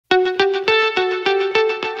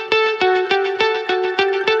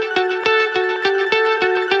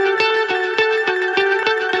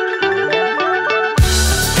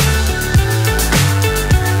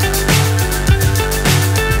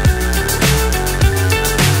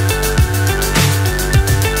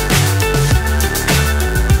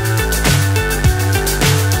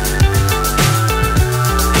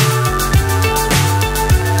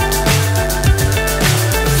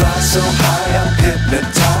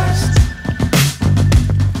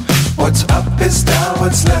is down,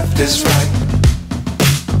 what's left is right.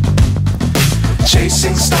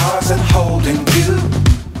 Chasing stars and holding you.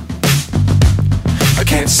 I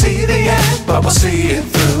can't see the end, but we'll see it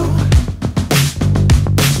through.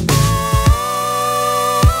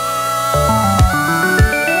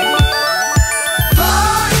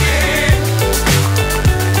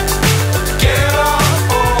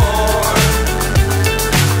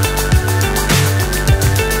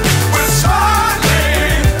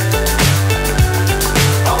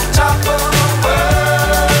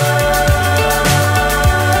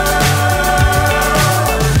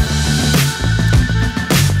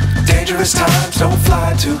 Times don't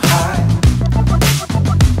fly too high.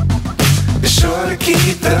 Be sure to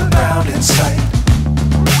keep the ground in sight.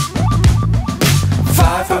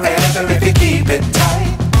 Fly forever if you keep it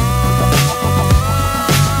tight.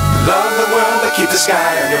 Love the world but keep the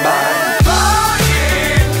sky on your mind.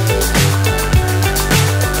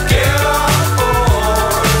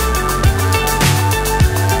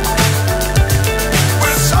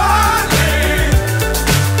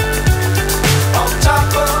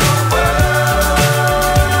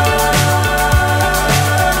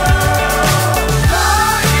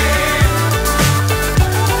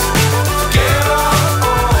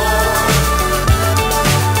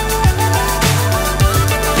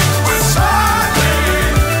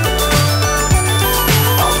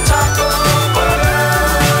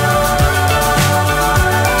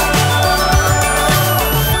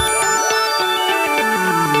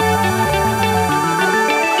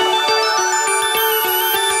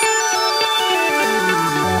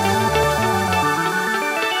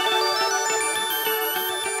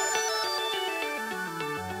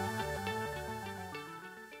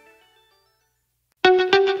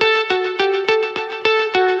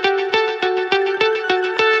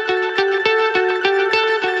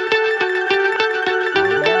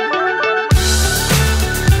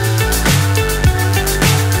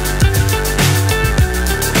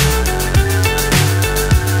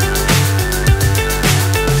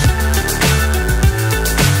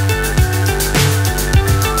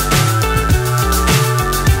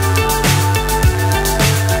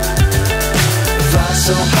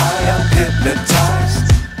 So high I'm hypnotized.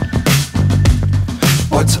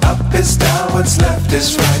 What's up is down, what's left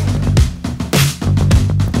is right.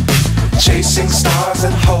 Chasing stars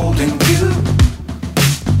and holding you.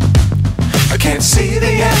 I can't see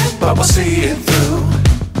the end, but we'll see it through.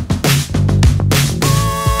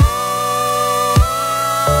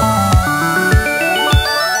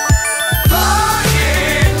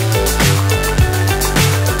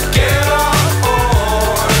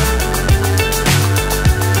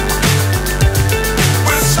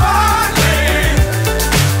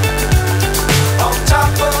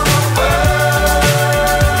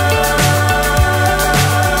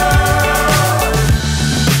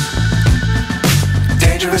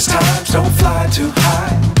 Times don't fly too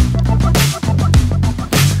high.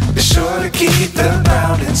 Be sure to keep the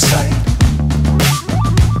ground in sight.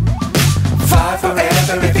 Fly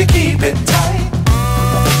forever if you keep it tight.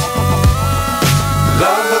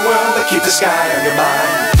 Love the world but keep the sky on your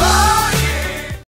mind.